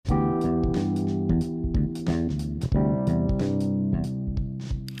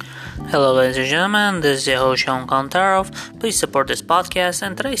Hello, ladies and gentlemen, this is your host Sean Kontarov. Please support this podcast,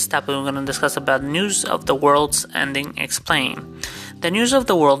 and today's topic we're going to discuss about news of the world's ending explained. The news of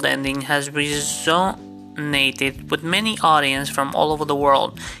the world ending has resonated with many audience from all over the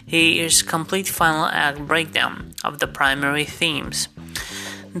world. Here's complete final act breakdown of the primary themes.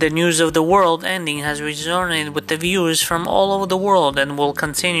 The news of the world ending has resonated with the viewers from all over the world and will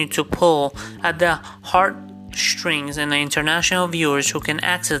continue to pull at the heartstrings and the international viewers who can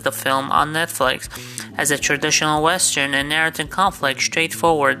access the film on Netflix. As a traditional Western and narrative conflict,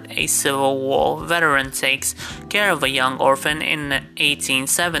 straightforward, a Civil War veteran takes care of a young orphan in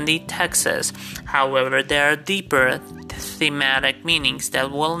 1870 Texas. However, there are deeper thematic meanings that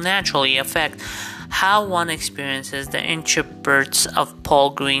will naturally affect how one experiences the interprets of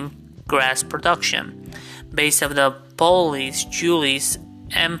Paul Greengrass production. Based on the Paul's Julie's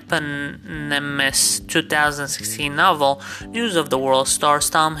eponymous 2016 novel, News of the World stars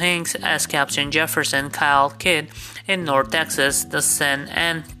Tom Hanks as Captain Jefferson Kyle Kidd in North Texas, the San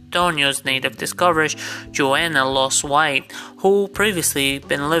Antonio's native discovered Joanna Lost White, who previously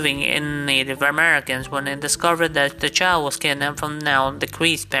been living in Native Americans. When they discovered that the child was kidnapped from now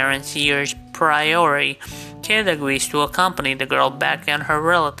deceased parents years prior, Kidd agrees to accompany the girl back and her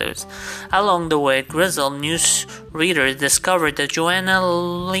relatives. Along the way, grizzled news readers discovered that Joanna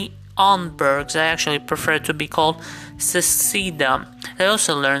Leonbergs actually preferred to be called Cicida. They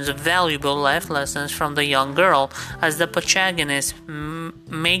also learns valuable life lessons from the young girl as the protagonists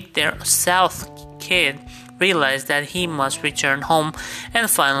make their South Kidd realize that he must return home and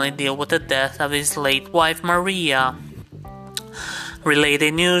finally deal with the death of his late wife Maria.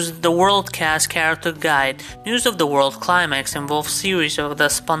 Related news: The World Cast Character Guide. News of the World climax involves series of the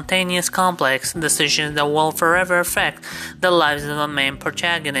spontaneous complex decisions that will forever affect the lives of the main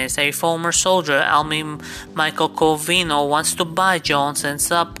protagonist. A former soldier, Almy Michael Covino, wants to buy Johnson.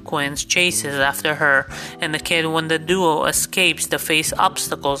 Subsequent chases after her and the kid when the duo escapes to face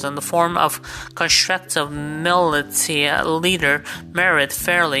obstacles in the form of constructive militia leader Merritt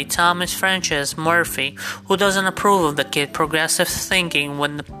Fairley. Thomas Francis Murphy, who doesn't approve of the kid progressive thinking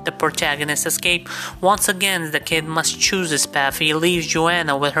when the protagonist escapes. Once again, the kid must choose his path. He leaves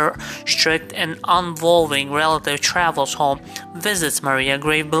Joanna with her strict and involving relative, travels home, visits Maria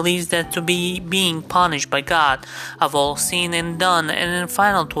Grave, believes that to be being punished by God of all seen and done, and in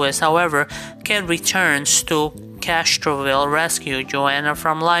final twist, however, kid returns to Castroville, rescue Joanna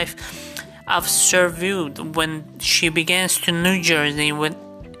from life of servitude when she begins to New Jersey with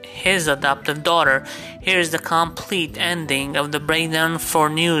his adoptive daughter. Here's the complete ending of the breakdown for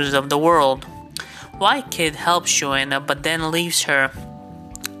News of the World. Why Kidd helps Joanna but then leaves her?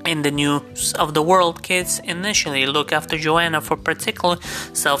 In the News of the World, kids initially look after Joanna for particular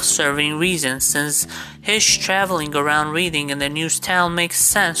self-serving reasons. Since his traveling around reading in the news town makes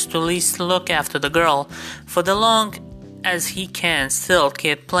sense to least look after the girl for the long as he can. Still,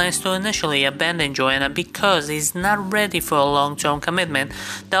 Kidd plans to initially abandon Joanna because he's not ready for a long-term commitment.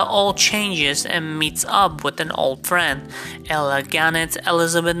 That all changes and meets up with an old friend, Ella Gannett.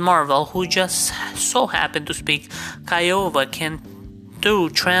 Elizabeth Marvel, who just so happened to speak Kiowa, can to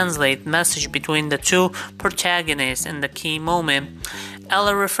translate message between the two protagonists in the key moment.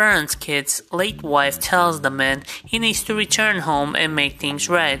 Ella reference Kidd's late wife tells the man he needs to return home and make things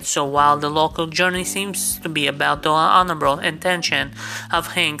right. So while the local journey seems to be about the honorable intention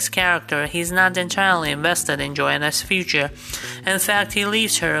of Hank's character, he's not entirely invested in Joanna's future. In fact, he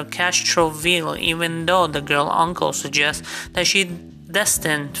leaves her Castroville even though the girl uncle suggests that she's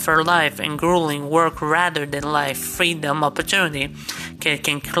destined for life and grueling work rather than life, freedom, opportunity. Kidd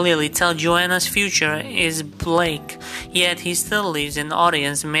can clearly tell Joanna's future is bleak, yet he still leaves an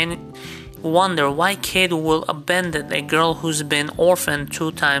audience. Many wonder why Kidd will abandon a girl who's been orphaned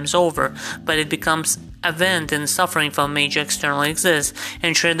 2 times over, but it becomes event and suffering from major external exists.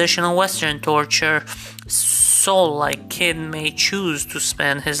 In traditional Western torture, soul like Kidd may choose to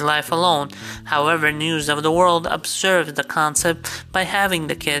spend his life alone. However, News of the World observes the concept by having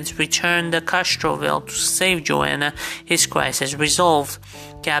the kids return to Castroville to save Joanna. His crisis resolved.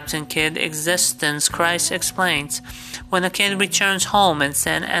 Captain Kidd existence crisis explains. When the kid returns home in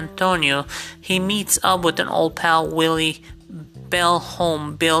San Antonio, he meets up with an old pal, Willie Bell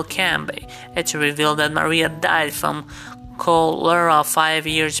home Bill Camp. It's revealed that Maria died from cholera 5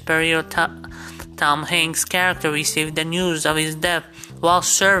 years prior. Tom Hanks' character received the news of his death while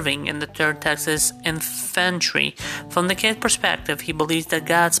serving in the 3rd Texas Infantry. From the kid's perspective, he believes that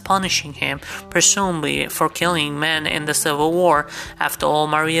God's punishing him, presumably for killing men in the Civil War. After all,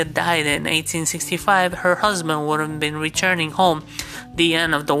 Maria died in 1865. Her husband would have been returning home. The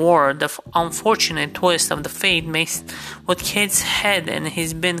end of the war, the unfortunate twist of the fate makes with Kid's head, and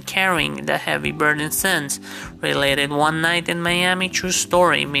he's been carrying the heavy burden since. Related One Night in Miami, true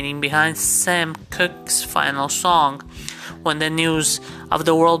story, meaning behind Sam Cooke's final song. When the news of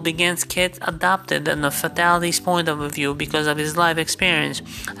the world begins, Kid adopted the fatality's point of view because of his life experience.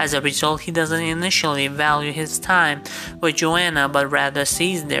 As a result, he doesn't initially value his time with Joanna, but rather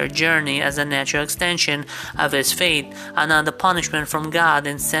sees their journey as a natural extension of his fate. Another punishment from God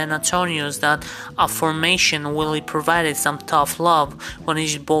in San Antonio is that affirmation Willie provided some tough love when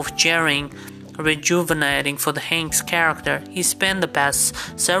he's both jarring rejuvenating for the Hanks character. He spent the past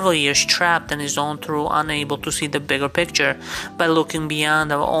several years trapped in his own through unable to see the bigger picture. By looking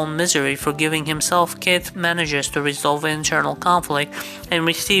beyond our own misery, forgiving himself, Kid manages to resolve internal conflict and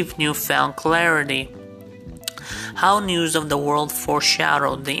receive newfound clarity. How news of the world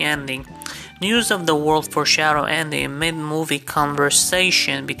foreshadowed the ending. News of the world foreshadowed ending mid-movie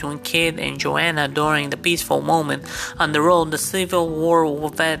conversation between Kid and Joanna during the peaceful moment. On the road, the Civil War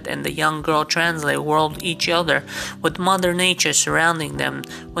vet and the young girl translate world each other, with Mother Nature surrounding them.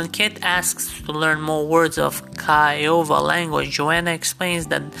 When Kid asks to learn more words of Kiowa language, Joanna explains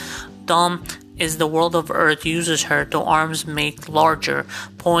that Dom is the world of Earth uses her to arms make larger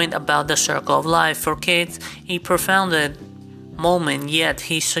point about the circle of life. For Kid, he profounded moment, yet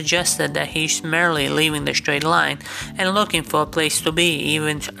he suggested that he's merely leaving the straight line and looking for a place to be. He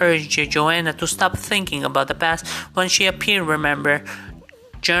even urged Joanna to stop thinking about the past when she appeared remember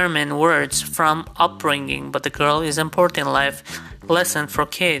German words from upbringing, but the girl is important life lesson for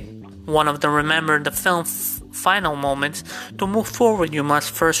Kid. One of them remembered the film's final moments. To move forward, you must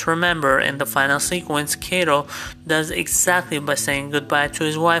first remember. In the final sequence, Kato does exactly by saying goodbye to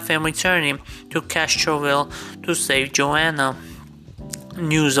his wife and returning to Castroville to save Joanna.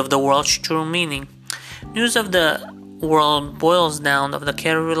 News of the world's true meaning. News of the world boils down of the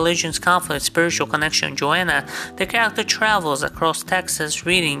Cato religion's conflict, spiritual connection. Joanna, the character, travels across Texas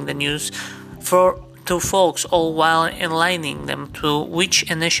reading the news to folks, all while enlightening them, to which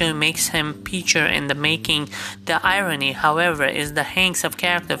initially makes him picture in the making. The irony, however, is the Hanks of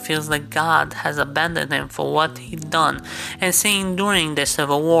character feels like God has abandoned him for what he'd done, and seeing during the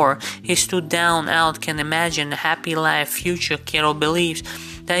Civil War he stood down out can imagine a happy life future. Cato believes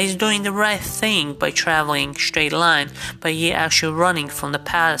that he's doing the right thing by traveling straight line, but he actually running from the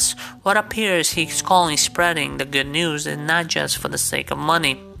past. What appears he's calling spreading the good news and not just for the sake of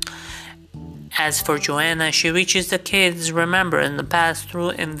money. As for Joanna, she reaches the kids remember in the past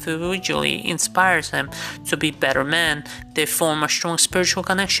through individually inspires them to be better men. They form a strong spiritual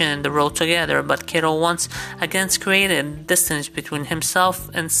connection in the road together, but Cato once again created distance between himself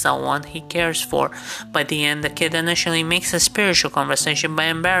and someone he cares for. By the end, the kid initially makes a spiritual conversation by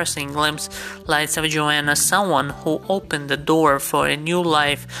embarrassing glimpse lights of Joanna, someone who opened the door for a new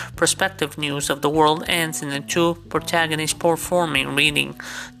life. Perspective news of the world ends in the two protagonists performing reading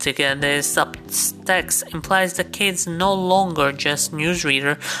together. This subtext implies the kid's no longer just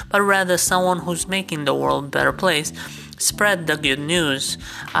newsreader, but rather someone who's making the world a better place. Spread the good news.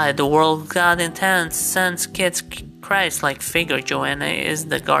 The world God intends sends kids Christ-like figure. Joanna is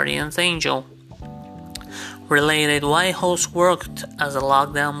the guardian's angel. Related, why Host worked as a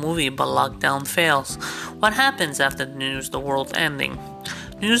lockdown movie but lockdown fails. What happens after the news of the world ending?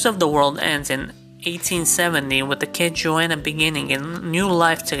 News of the world ends in 1870 with the kid Joanna beginning a new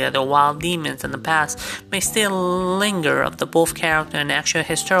life together, while demons in the past may still linger of the both character and actual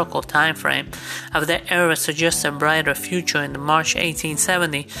historical time frame of the era suggests a brighter future. In March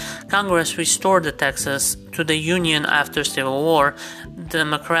 1870, Congress restored the Texas to the Union after Civil War.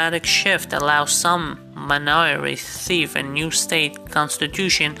 Democratic shift allows some minority thief and new state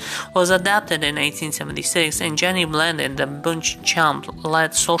constitution was adopted in 1876, and Jenny Blandin, the Beauchamp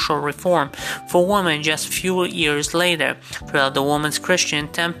led social reform for women just few years later. Throughout the Women's Christian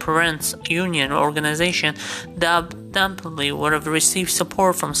Temperance Union organization, undoubtedly would have received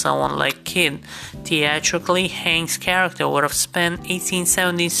support from someone like Kidd. Theatrically, Hank's character would have spent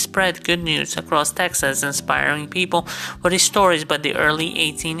 1870s spread good news across Texas, inspiring people with his stories by the early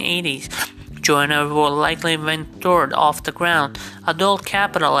 1880s. Joanna will likely ventured off the ground. Adult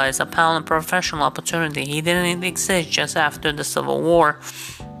capitalized upon a professional opportunity. He didn't exist just after the Civil War.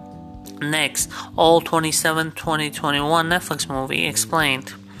 Next, All 27 2021 Netflix movie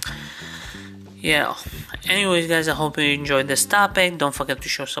explained. Yeah. Anyways, guys, I hope you enjoyed this topic. Don't forget to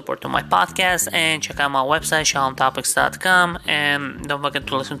show support to my podcast and check out my website, shalomtopics.com. And don't forget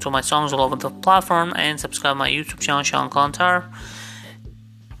to listen to my songs all over the platform and subscribe to my YouTube channel, Shalom Kontar.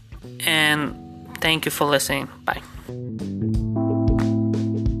 And thank you for listening. Bye.